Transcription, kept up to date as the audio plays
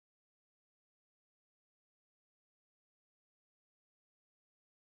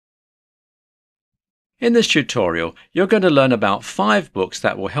In this tutorial, you're going to learn about 5 books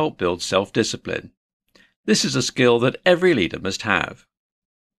that will help build self-discipline. This is a skill that every leader must have.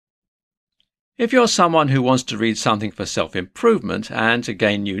 If you're someone who wants to read something for self-improvement and to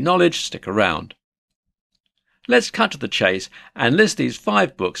gain new knowledge, stick around. Let's cut to the chase and list these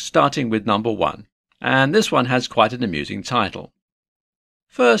 5 books starting with number 1, and this one has quite an amusing title.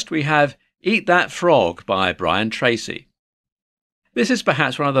 First we have Eat That Frog by Brian Tracy. This is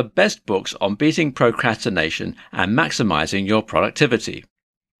perhaps one of the best books on beating procrastination and maximizing your productivity.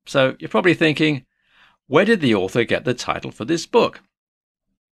 So you're probably thinking, where did the author get the title for this book?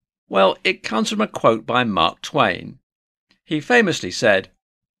 Well, it comes from a quote by Mark Twain. He famously said,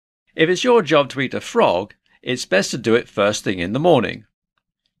 "If it's your job to eat a frog, it's best to do it first thing in the morning.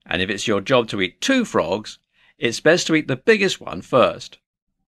 And if it's your job to eat 2 frogs, it's best to eat the biggest one first."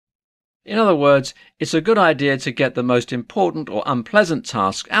 In other words, it's a good idea to get the most important or unpleasant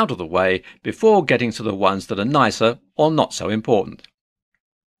tasks out of the way before getting to the ones that are nicer or not so important.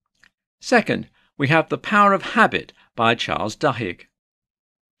 Second, we have The Power of Habit by Charles Duhigg.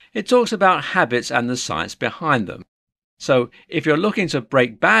 It talks about habits and the science behind them. So if you're looking to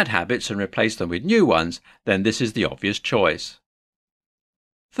break bad habits and replace them with new ones, then this is the obvious choice.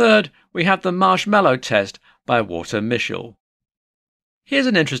 Third, we have The Marshmallow Test by Walter Mischel. Here's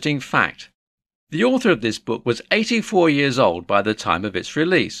an interesting fact. The author of this book was 84 years old by the time of its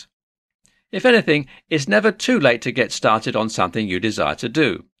release. If anything, it's never too late to get started on something you desire to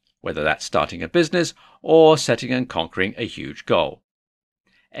do, whether that's starting a business or setting and conquering a huge goal.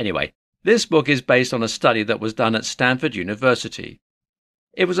 Anyway, this book is based on a study that was done at Stanford University.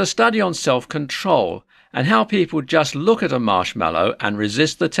 It was a study on self-control and how people just look at a marshmallow and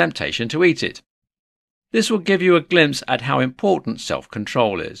resist the temptation to eat it. This will give you a glimpse at how important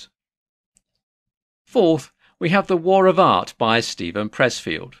self-control is. Fourth, we have The War of Art by Steven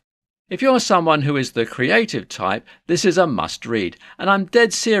Pressfield. If you're someone who is the creative type, this is a must-read, and I'm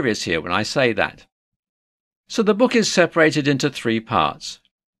dead serious here when I say that. So the book is separated into 3 parts: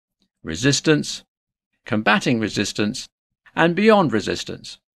 resistance, combating resistance, and beyond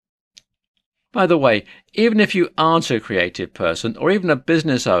resistance. By the way, even if you aren't a creative person or even a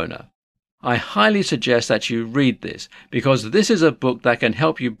business owner, I highly suggest that you read this, because this is a book that can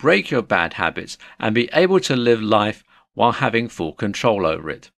help you break your bad habits and be able to live life while having full control over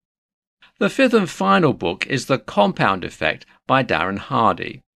it. The 5th and final book is The Compound Effect by Darren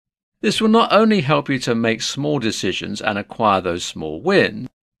Hardy. This will not only help you to make small decisions and acquire those small wins,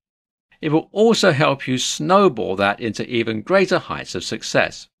 it will also help you snowball that into even greater heights of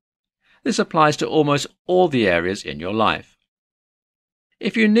success. This applies to almost all the areas in your life.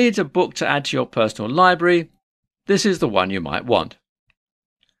 If you need a book to add to your personal library, this is the one you might want.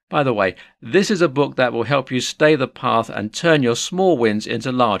 By the way, this is a book that will help you stay the path and turn your small wins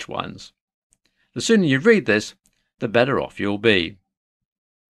into large ones. The sooner you read this, the better off you'll be.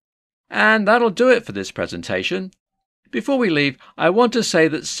 And that'll do it for this presentation. Before we leave, I want to say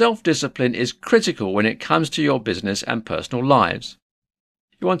that self-discipline is critical when it comes to your business and personal lives.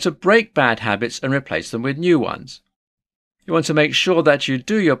 You want to break bad habits and replace them with new ones. You want to make sure that you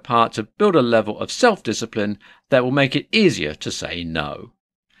do your part to build a level of self-discipline that will make it easier to say no.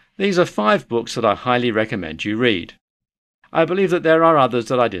 These are 5 books that I highly recommend you read. I believe that there are others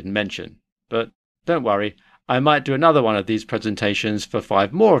that I didn't mention, but don't worry, I might do another one of these presentations for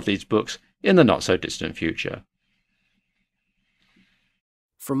 5 more of these books in the not-so-distant future.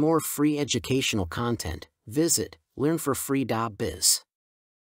 For more free educational content, visit learnforfree.biz.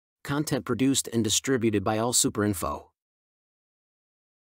 Content produced and distributed by AllSuperInfo.